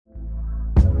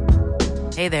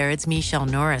Hey there, it's Michelle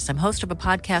Norris. I'm host of a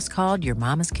podcast called Your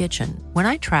Mama's Kitchen. When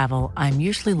I travel, I'm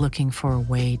usually looking for a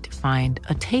way to find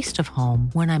a taste of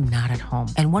home when I'm not at home.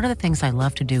 And one of the things I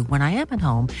love to do when I am at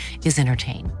home is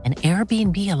entertain. And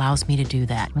Airbnb allows me to do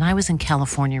that. When I was in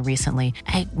California recently,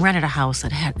 I rented a house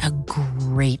that had a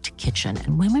great kitchen.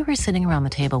 And when we were sitting around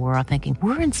the table, we were all thinking,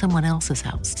 we're in someone else's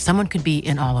house. Someone could be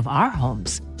in all of our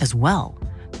homes as well.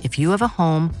 If you have a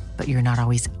home, but you're not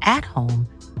always at home,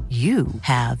 you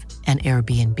have an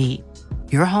Airbnb.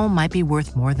 Your home might be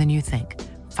worth more than you think.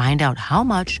 Find out how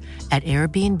much at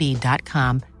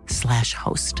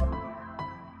airbnb.com/host.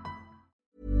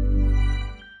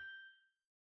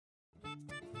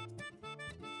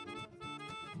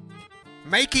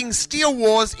 Making Steele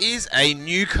Wars is a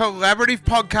new collaborative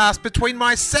podcast between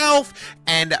myself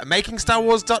and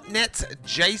MakingStarWars.net's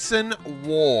Jason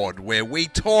Ward, where we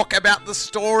talk about the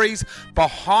stories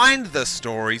behind the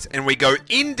stories and we go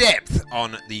in depth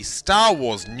on the Star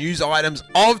Wars news items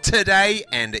of today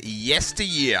and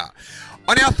yesteryear.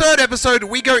 On our third episode,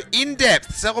 we go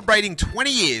in-depth, celebrating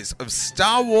 20 years of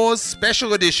Star Wars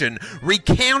Special Edition,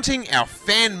 recounting our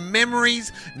fan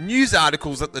memories, news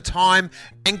articles at the time,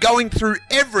 and going through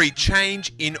every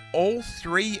change in all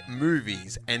three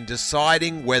movies and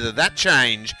deciding whether that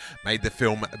change made the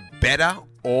film better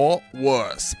or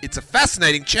worse. It's a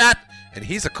fascinating chat, and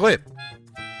here's a clip.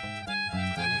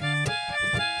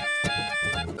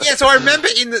 Yeah, so I remember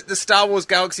in the Star Wars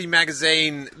Galaxy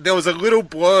magazine, there was a little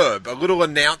blurb, a little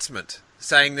announcement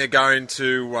saying they're going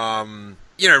to,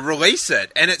 release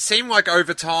it. And it seemed like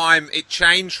over time it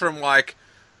changed from like,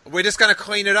 we're just going to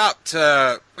clean it up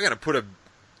to, we're going to put a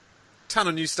ton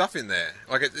of new stuff in there.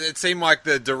 Like it seemed like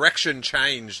the direction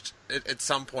changed at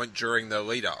some point during the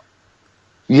lead up.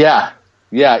 Yeah.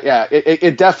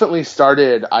 It definitely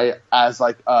started as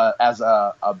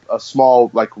a small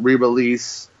like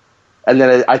re-release. And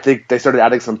then I think they started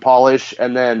adding some polish,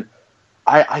 and then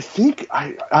I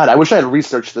wish I had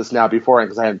researched this now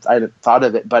beforehand because I hadn't thought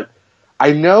of it, but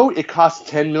I know it cost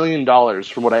 $10 million,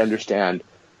 from what I understand,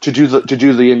 to do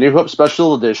the A New Hope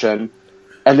Special Edition,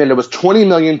 and then it was $20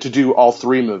 million to do all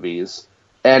three movies,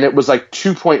 and it was like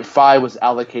 2.5 was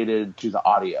allocated to the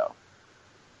audio,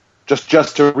 just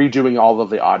to redoing all of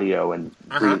the audio and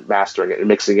remastering it and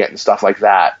mixing it and stuff like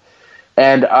that,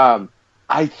 and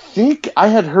I think I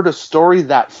had heard a story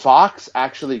that Fox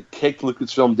actually kicked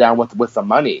Lucasfilm down with the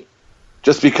money,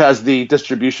 just because the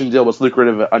distribution deal was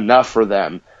lucrative enough for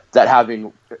them that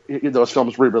having those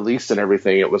films re-released and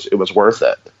everything, it was worth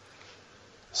it.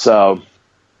 So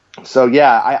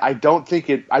yeah, I don't think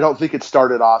it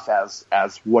started off as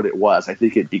what it was. I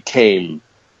think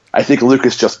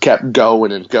Lucas just kept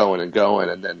going and going and going,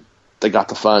 and then they got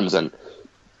the funds and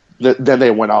then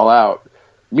they went all out.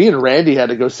 Me and Randy had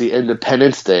to go see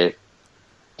Independence Day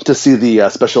to see the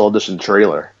special edition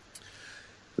trailer.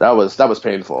 That was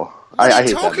painful. What I are you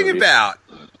hate talking that movie. about?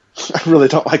 I really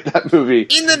don't like that movie.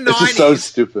 In the 90s, it's just so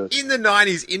stupid. In the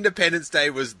 90s, Independence Day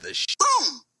was the shit.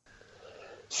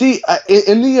 See,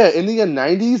 in the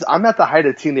 90s, I'm at the height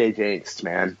of teenage angst,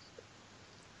 man.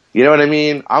 You know what I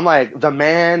mean? I'm like, the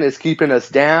man is keeping us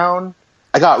down.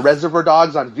 I got Reservoir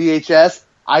Dogs on VHS.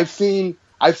 I've seen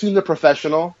The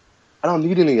Professional. I don't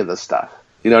need any of this stuff.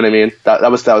 You know what I mean? That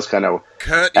was kind of...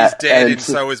 Kurt is dead and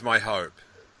so is my hope.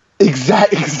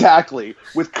 Exactly.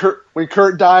 When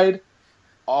Kurt died,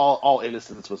 all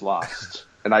innocence was lost.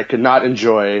 And I could not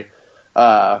enjoy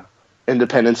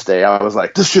Independence Day. I was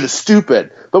like, this shit is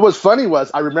stupid. But what's funny was,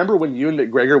 I remember when Ewan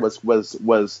McGregor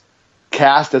was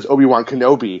cast as Obi-Wan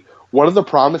Kenobi, one of the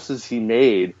promises he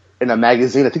made in a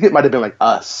magazine, I think it might have been like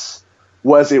Us,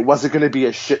 was it wasn't going to be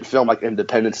a shit film like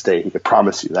Independence Day. He could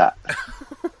promise you that.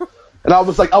 And I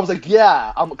was like,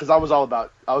 yeah, because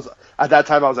at that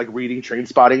time I was like reading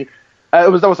Trainspotting. That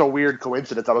was a weird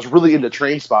coincidence. I was really into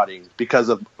Trainspotting because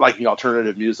of liking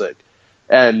alternative music,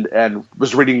 and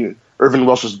was reading Irvin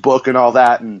Welsh's book and all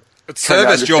that. And it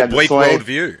serviced your bleak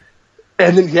worldview.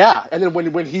 And then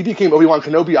when he became Obi-Wan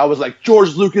Kenobi, I was like,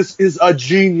 George Lucas is a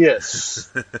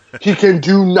genius. He can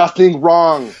do nothing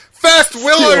wrong. First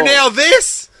Willow, now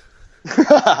this?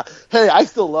 Hey, I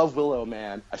still love Willow,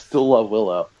 man. I still love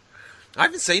Willow. I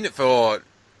haven't seen it for,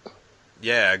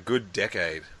 a good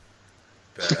decade.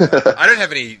 But, I don't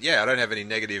have any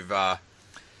negative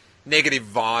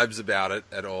vibes about it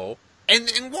at all. And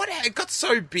what, it got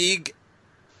so big,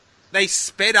 they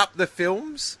sped up the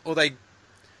films?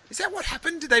 Is that what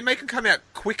happened? Did they make them come out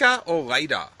quicker or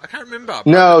later? I can't remember.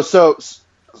 No, so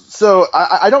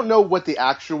I don't know what the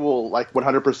actual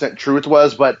 100% truth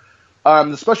was, but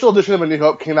the special edition of A New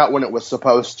Hope came out when it was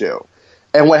supposed to.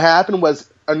 And what happened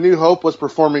was A New Hope was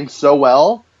performing so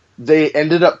well they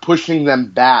ended up pushing them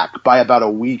back by about a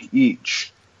week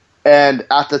each. And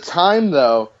at the time,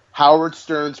 though, Howard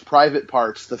Stern's Private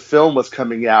Parts, the film, was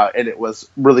coming out, and it was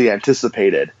really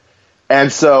anticipated.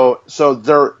 And so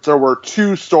there were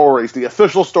two stories. The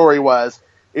official story was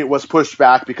it was pushed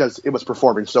back because it was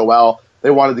performing so well. They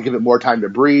wanted to give it more time to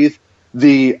breathe.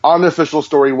 The unofficial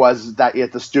story was that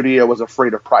the studio was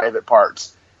afraid of Private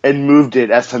Parts and moved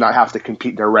it as to not have to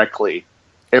compete directly,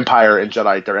 Empire and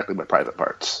Jedi, directly with Private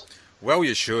Parts. Well,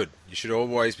 you should. You should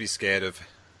always be scared of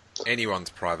anyone's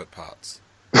private parts.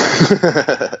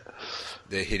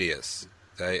 They're hideous.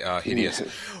 They are hideous.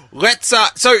 Let's.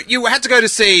 So you had to go to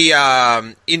see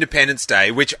Independence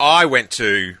Day, which I went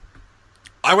to.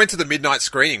 I went to the midnight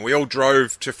screening. We all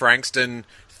drove to Frankston,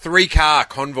 3-car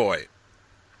convoy,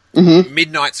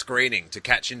 midnight screening to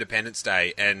catch Independence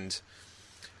Day, and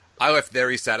I left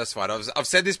very satisfied. I've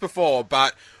said this before,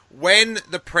 but when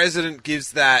the president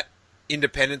gives that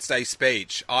Independence Day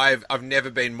speech, I've never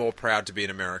been more proud to be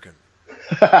an American.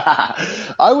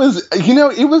 I was,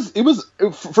 it was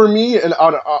for me, and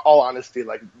on all honesty,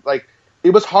 like it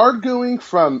was hard going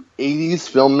from 80s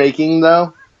filmmaking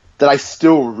though that I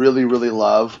still really, really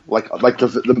love, like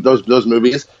those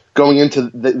movies, going into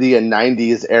the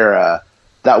 90s era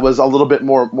that was a little bit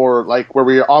more like where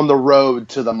we were on the road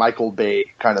to the Michael Bay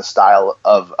kind of style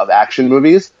of action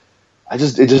movies. It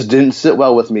just didn't sit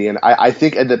well with me, and I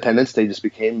think Independence Day just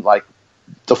became like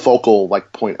the focal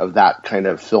point of that kind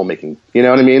of filmmaking. You know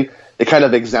what I mean? It kind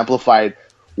of exemplified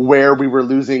where we were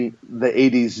losing the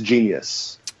 80s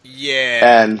genius.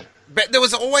 Yeah. But there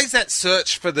was always that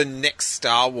search for the next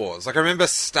Star Wars. Like I remember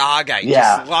Stargate,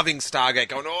 just loving Stargate,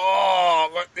 going,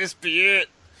 "Oh, let this be it."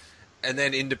 And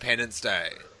then Independence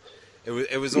Day.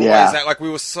 It was always that, like, we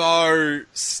were so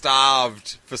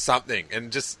starved for something,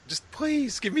 and just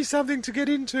please give me something to get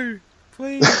into,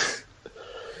 please.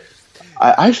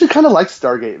 I actually kind of liked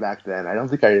Stargate back then. I don't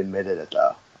think I admitted it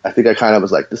though. I think I kind of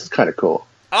was like, this is kind of cool.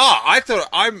 Oh, I thought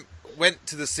I went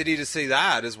to the city to see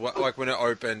that as well, like when it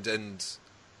opened, and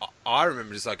I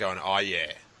remember just like going, oh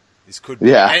yeah, this could be.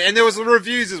 Yeah. And there was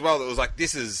reviews as well that was like,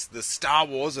 this is the Star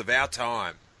Wars of our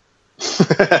time.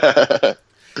 Star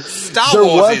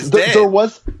Wars is dead.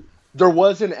 There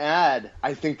was an ad,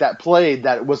 I think, that played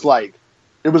that was like,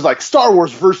 it was like Star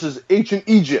Wars versus Ancient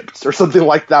Egypt or something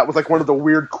like that. It was like one of the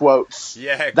weird quotes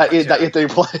that they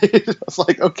played. I was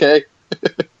like, okay,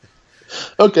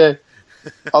 okay,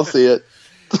 I'll see it.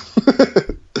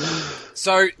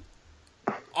 So,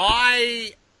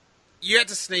 you had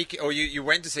to sneak, or you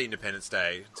went to see Independence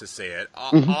Day to see it.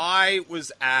 I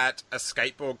was at a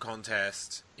skateboard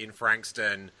contest in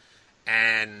Frankston,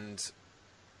 and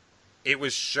it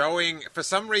was showing, for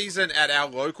some reason, at our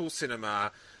local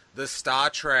cinema, the Star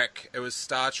Trek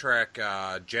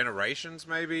Generations,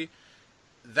 maybe.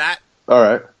 All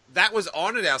right. That was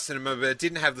on at our cinema, but it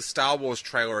didn't have the Star Wars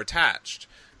trailer attached.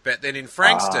 But then in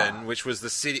Frankston, which was the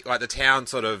city, like the town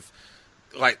sort of,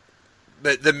 like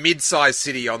the mid-sized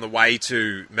city on the way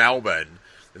to Melbourne,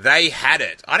 they had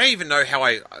it. I don't even know how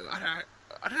I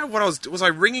don't know what was I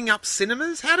ringing up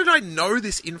cinemas? How did I know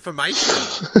this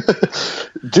information?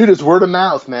 Dude, it's word of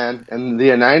mouth, man. In the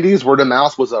 90s, word of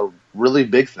mouth was a really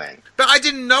big thing. But I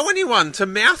didn't know anyone to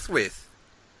mouth with.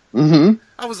 Mm-hmm.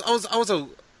 I was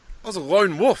a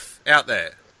lone wolf out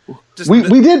there.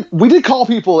 We did call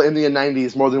people in the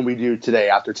 90s more than we do today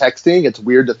after texting. It's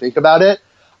weird to think about it.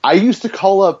 I used to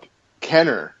call up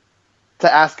Kenner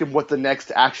to ask him what the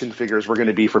next action figures were going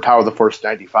to be for Power of the Force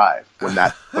 95 when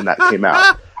that came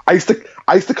out. I used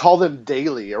to call them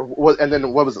daily, and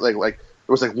then what was it like?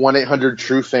 It was like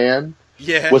 1-800-TRUE-FAN.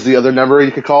 Yeah, was the other number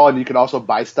you could call, and you could also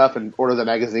buy stuff and order the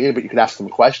magazine, but you could ask them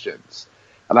questions.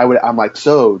 And I'm like,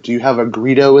 so do you have a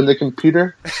Greedo in the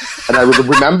computer? And I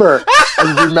remember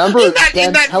in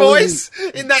that voice,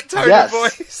 in that tone of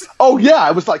voice. Oh yeah,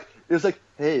 it was like,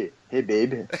 hey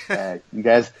babe, you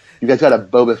guys got a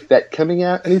Boba Fett coming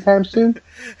out anytime soon?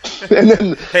 And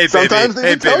then hey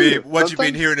baby, what you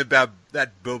been hearing about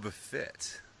that Boba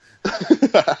Fett?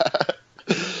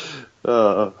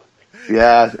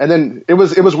 Yeah, and then it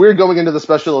was weird going into the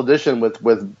special edition with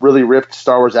really ripped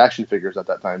Star Wars action figures at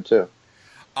that time too.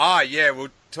 Ah, yeah, we'll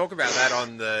talk about that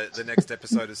on the next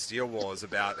episode of Steel Wars,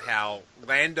 about how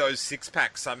Lando's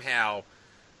six-pack somehow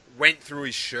went through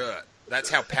his shirt. That's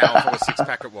how powerful a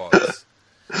six-pack it was.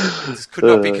 This could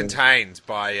not be contained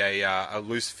by a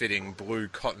loose-fitting blue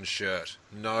cotton shirt.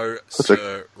 No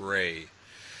sirree.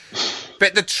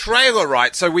 But the trailer,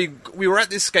 right, so we were at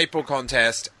this skateboard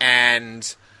contest,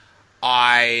 and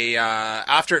I,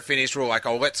 after it finished, we were like,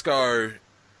 oh, let's go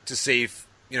to see if,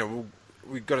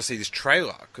 we've got to see this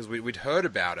trailer, because we'd heard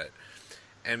about it.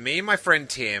 And me and my friend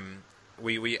Tim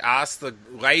we asked the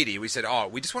lady, we said, oh,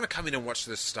 we just want to come in and watch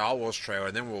the Star Wars trailer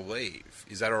and then we'll leave.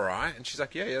 Is that all right? And she's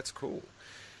like, yeah, that's cool.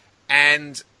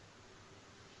 And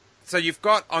so you've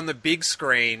got on the big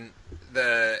screen,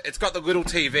 it's got the little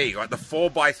TV, like the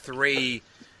 4x3,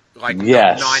 like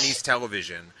 90s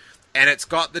television. And it's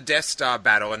got the Death Star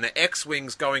battle and the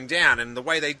X-Wings going down. And the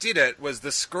way they did it was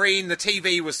the screen, the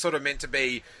TV was sort of meant to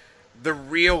be the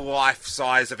real life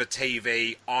size of a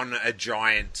TV on a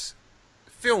giant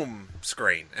film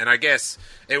screen. And I guess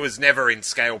it was never in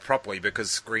scale properly because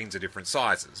screens are different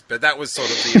sizes. But that was sort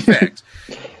of the effect.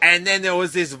 And then there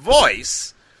was this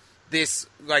voice, this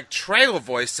like trailer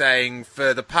voice saying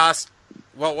for the past,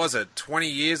 20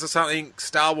 years or something,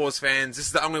 Star Wars fans, this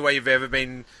is the only way you've ever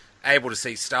been able to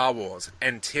see Star Wars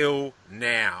until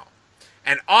now.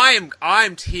 And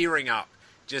I'm tearing up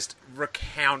just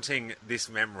recounting this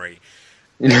memory.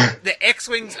 The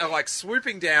X-Wings are like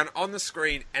swooping down on the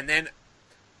screen and then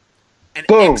an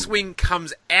Boom. X-Wing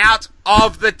comes out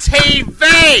of the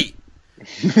TV!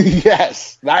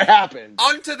 Yes, that happened.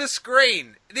 Onto the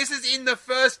screen. This is in the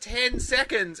first 10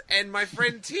 seconds, and my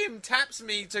friend Tim taps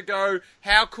me to go,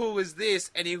 how cool is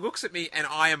this? And he looks at me, and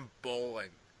I am bawling.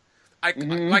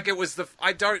 It was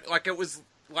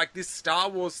this Star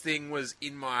Wars thing was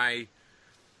in my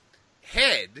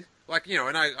head,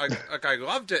 and I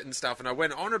loved it and stuff, and I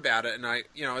went on about it, and I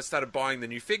started buying the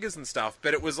new figures and stuff,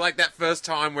 but it was like that first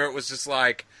time where it was just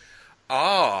like,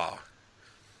 oh,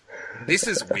 this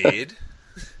is weird.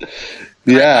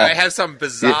 Yeah. I have some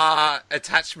bizarre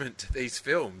attachment to these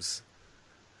films.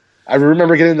 I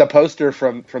remember getting the poster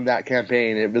from that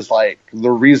campaign. It was like the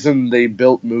reason they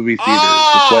built movie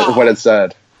theaters is what it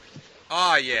said.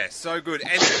 Oh, yeah, so good.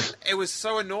 And it was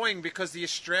so annoying because the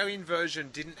Australian version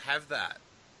didn't have that.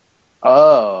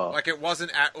 Oh. Like, it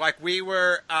wasn't... we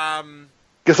were...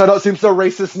 Guess I don't seem so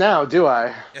racist now, do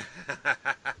I?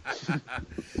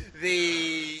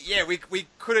 We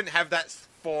couldn't have that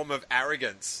form of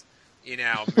arrogance in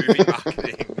our movie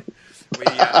marketing. We've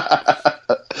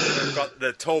got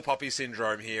the tall poppy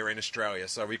syndrome here in Australia,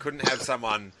 so we couldn't have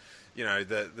someone,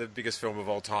 the biggest film of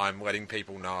all time, letting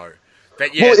people know.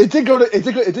 But yeah, well, it did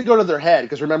go to their head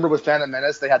because remember with Phantom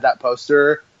Menace they had that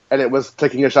poster and it was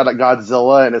taking a shot at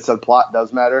Godzilla and it said plot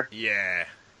does matter. Yeah.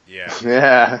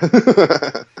 Now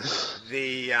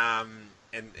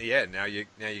you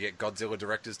get Godzilla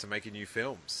directors to make new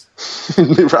films.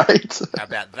 Right. How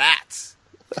about that?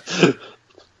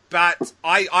 But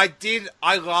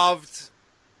I loved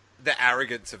the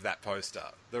arrogance of that poster.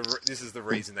 This is the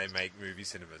reason they make movie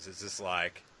cinemas. It's just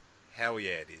like, hell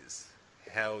yeah, it is.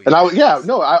 Hell yeah. And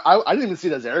I didn't even see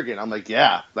it as arrogant. I'm like,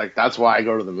 yeah, like that's why I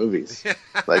go to the movies.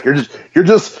 Like you're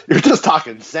just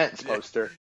talking sense,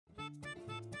 poster.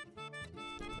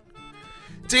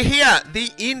 To hear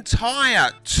the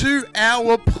entire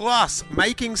 2-hour plus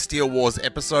Making Steele Wars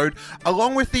episode,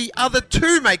 along with the other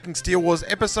 2 Making Steele Wars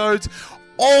episodes,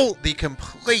 all the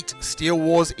complete Steele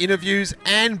Wars interviews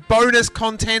and bonus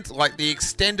content like the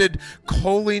extended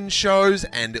call-in shows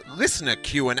and listener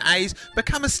Q&As,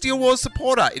 become a Steele Wars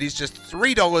supporter. It is just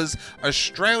 $3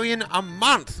 Australian a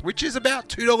month, which is about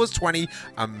 $2.20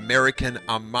 American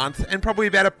a month, and probably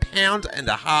about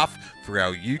 £1.50 for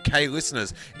our UK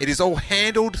listeners. It is all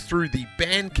handled through the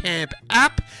Bandcamp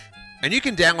app, and you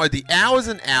can download the hours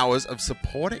and hours of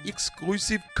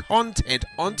supporter-exclusive content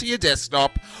onto your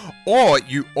desktop, or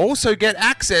you also get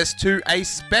access to a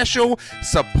special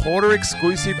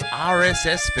supporter-exclusive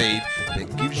RSS feed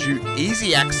that gives you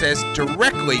easy access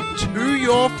directly to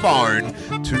your phone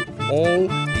to all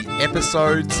the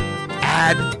episodes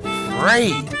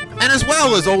ad-free. And as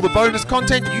well as all the bonus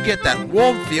content, you get that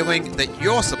warm feeling that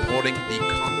you're supporting the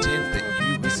content that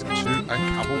you listen to a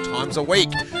couple times a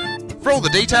week. For all the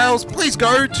details, please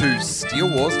go to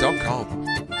steelewars.com.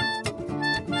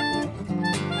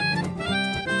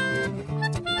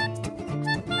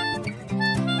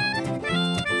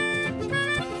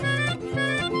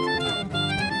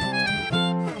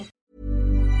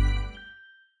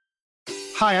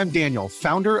 Hi, I'm Daniel,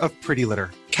 founder of Pretty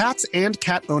Litter. Cats and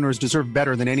cat owners deserve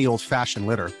better than any old-fashioned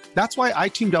litter. That's why I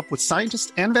teamed up with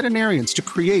scientists and veterinarians to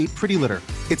create Pretty Litter.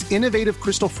 Its innovative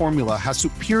crystal formula has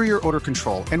superior odor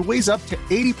control and weighs up to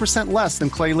 80% less than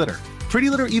clay litter. Pretty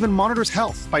Litter even monitors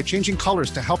health by changing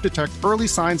colors to help detect early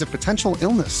signs of potential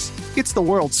illness. It's the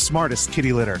world's smartest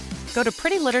kitty litter. Go to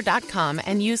prettylitter.com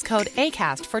and use code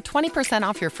ACAST for 20%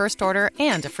 off your first order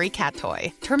and a free cat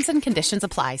toy. Terms and conditions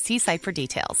apply. See site for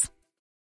details.